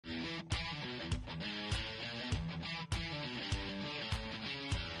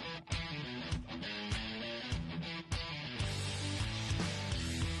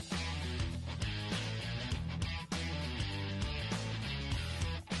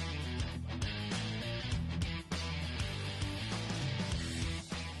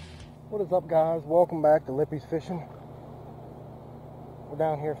What is up, guys? Welcome back to Lippy's Fishing. We're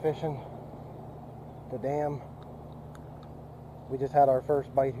down here fishing the dam. We just had our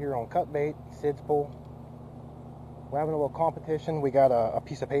first bite here on cut bait, Sid's Pool. We're having a little competition. We got a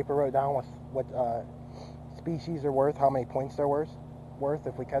piece of paper wrote down with what species are worth, how many points they're worth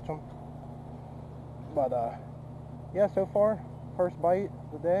if we catch them. But yeah, so far, first bite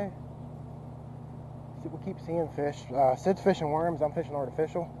of the day. We keep seeing fish. Sid's fishing worms. I'm fishing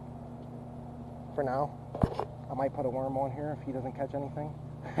artificial for now. I might put a worm on here if he doesn't catch anything.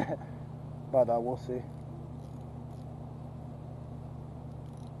 But we'll see.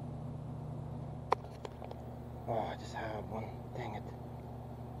 Oh, I just had one. Dang it.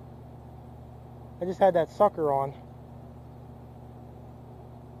 I just had that sucker on.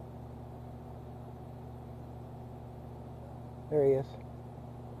 There he is.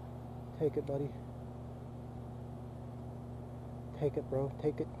 Take it, buddy. Take it, bro.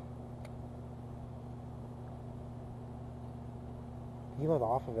 Take it. He let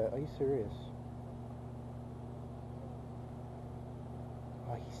off of it. Are you serious?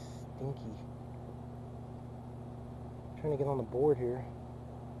 Oh, he's stinky. I'm trying to get on the board here.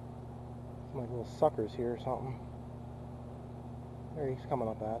 Some like little suckers here or something. There, he's coming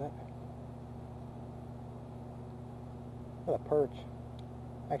up at it. What a perch.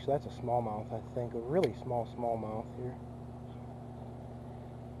 Actually, that's a smallmouth, I think. A really smallmouth here.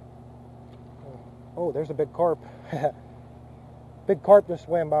 Oh, there's a big carp. Big carp just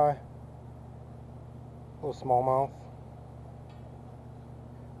swam by. Little smallmouth.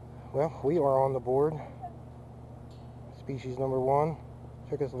 Well, we are on the board. Species number 1.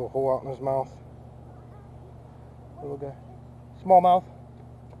 Check this little hole out in his mouth. Little guy. Smallmouth.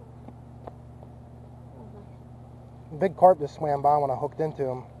 Big carp just swam by when I hooked into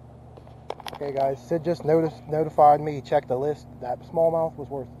him. Okay, guys, Sid just notified me. He checked the list. That smallmouth was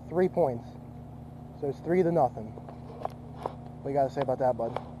worth 3 points. So it's 3 to nothing. What you got to say about that,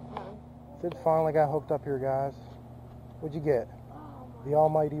 bud? Sid finally got hooked up here, guys. What'd you get? The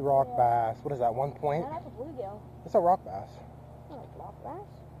almighty rock bass. What is that, 1 point? That's a bluegill. It's a rock bass. Not a rock bass.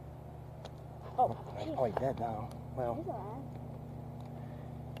 Oh, he's probably dead now. Well, he's alive.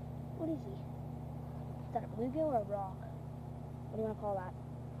 What is he? Is that a bluegill or a rock? What do you want to call that?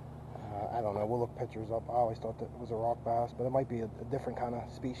 I don't know. We'll look pictures up. I always thought that it was a rock bass, but it might be a different kind of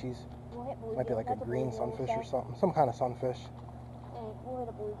species. We'll hit bluegill. Might be like a green sunfish or something. Some kind of sunfish. We'll hit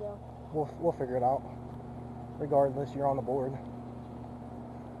a bluegill. We'll figure it out. Regardless, you're on the board.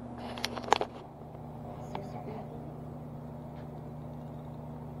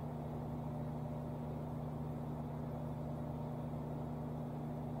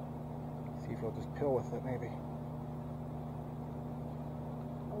 See if he'll just pill with it, maybe.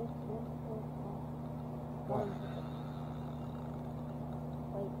 What?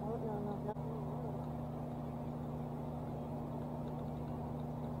 Wait, no.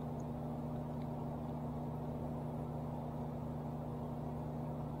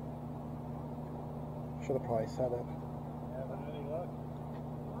 Should have probably said it. Having any luck?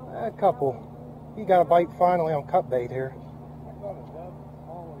 A couple. He got a bite finally on cut bait here. I got a dub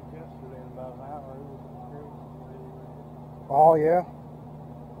always yesterday in about an hour. It was crazy. Oh, yeah?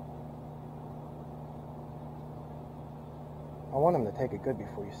 I want him to take it good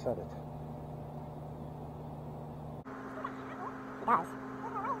before you set it. It does. I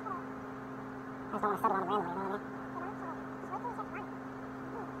just don't want to settle on it randomly, you know what I mean?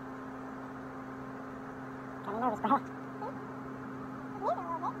 Got me nervous, bro. I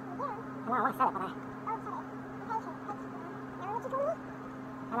know, I want to set it, but I don't know,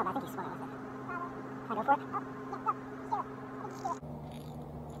 but I think he's swimming with it. Can I go for it?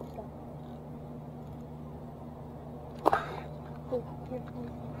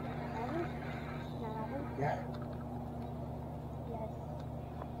 Yeah. Yes.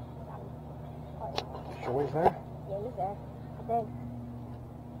 Sure he's there? Yeah, he's there. I think.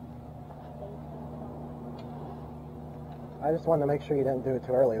 I just wanted to make sure you didn't do it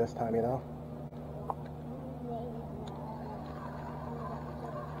too early this time, you know?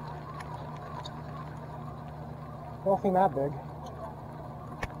 Don't seem that big.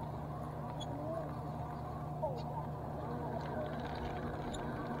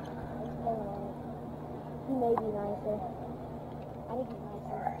 He may be nicer. I think he's nicer.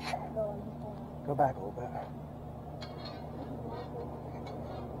 Alright. Go back a little bit.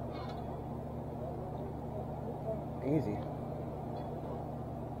 Easy.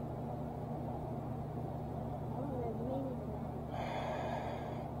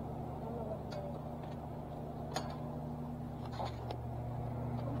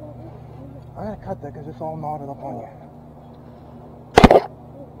 I gotta cut that because it's all knotted up on you.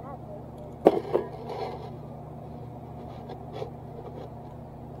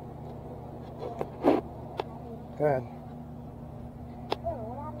 Go ahead.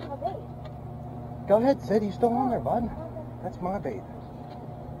 What happened to my bait? Go ahead, Sid. He's still on there, bud. That's my bait.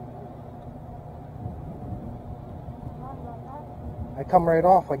 I come right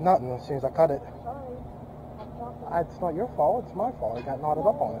off like nothing as soon as I cut it. Sorry. It's not your fault. It's my fault. I got knotted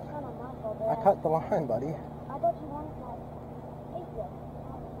up on it. It's kind of my fault, I Dad. cut the line, buddy. I thought you wanted my bait though.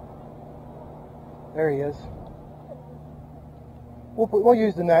 There he is. We'll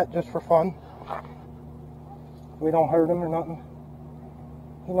use the net just for fun. We don't hurt him or nothing.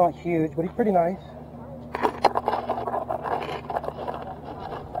 He's not huge, but he's pretty nice.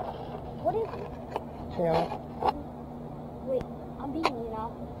 What is it? Channel. Wait, I'm beating you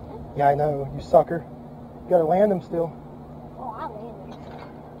now. Yeah, I know. You sucker. You gotta land him still. Oh, I landed. You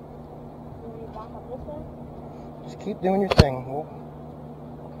want me to back up this way? Just keep doing your thing.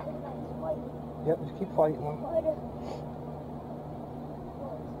 Yep, just keep fighting him.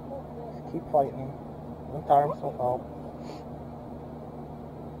 Just keep fighting him. Don't tire himself out.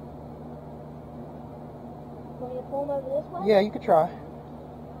 Want me to pull him over this way? Yeah, you could try.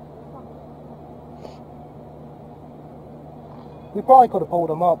 We probably could have pulled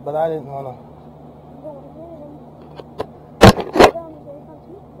him up, but I didn't want to. You don't want to hit him. Here comes me.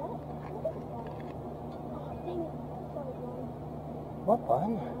 Oh, dang it. Sorry, Johnny. What, bud?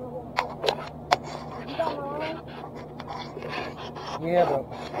 You got my line? Yeah, but.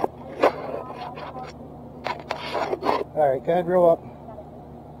 Alright, go ahead, reel up.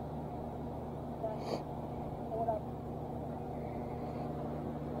 Hold up.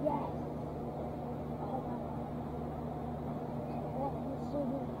 Yes.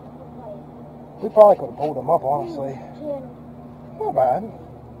 We probably could have pulled him up, honestly. Jim, Not bad.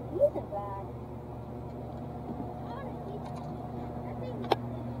 he isn't bad.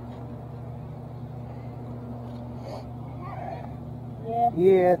 Yeah.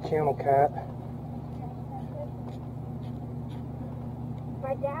 Yeah, channel cat.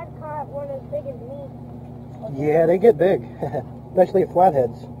 My dad caught one as big as me. Yeah, they get big. Especially at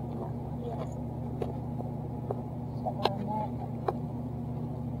flatheads. Yeah. Step on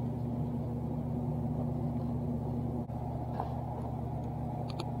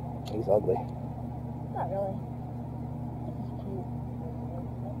that. He's ugly. Not really. This is cute.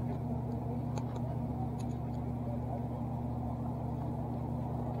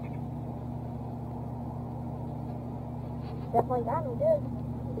 Definitely got him good.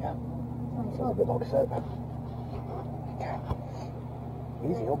 Yeah. Nice That's a hook. good hook set.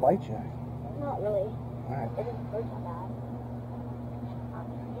 Easy, he'll bite you. Not really. Alright. It doesn't hurt that bad.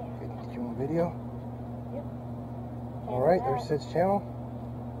 Did you want a video? Yep. Alright, there's Sid's channel.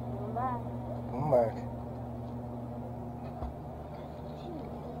 Come back. Come back.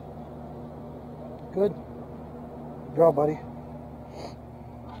 Good. Good job, buddy.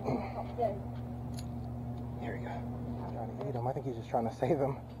 Good. Here we go. Trying to eat him. I think he's just trying to save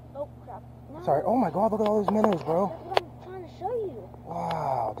him. Oh, crap. No. Sorry. Oh my god, look at all those minnows, bro. That's what I'm trying to show you.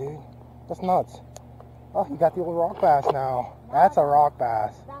 Wow, dude. That's nuts. Oh, you got the old rock bass now. That's a rock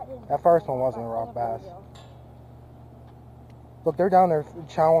bass. That first one wasn't a rock bass. Look, they're down there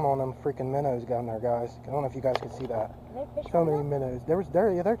chowing on them freaking minnows down there, guys. I don't know if you guys can see that. So many minnows. They're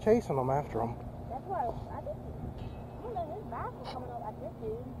chasing them after them. That's why I don't know, his bass was coming up at this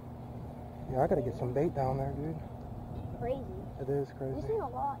dude. Yeah, I gotta get some bait down there, dude. Crazy. It is We crazy. seen a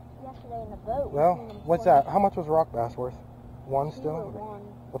lot yesterday in the boat. We Well, seen them what's swimming. that? How much was rock bass worth? One 2 or still? 1.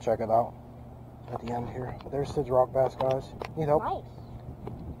 We'll check it out at the end here. But there's Sid's rock bass, guys. Need help? Nice.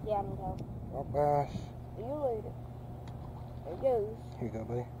 Yeah, I need help. Rock bass. See you later. There it goes. Here you go,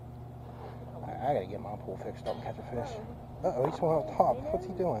 buddy. I gotta get my pool fixed up and catch a fish. Uh-oh, he swam up top. What's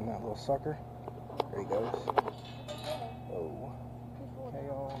he doing, that little sucker? There he goes.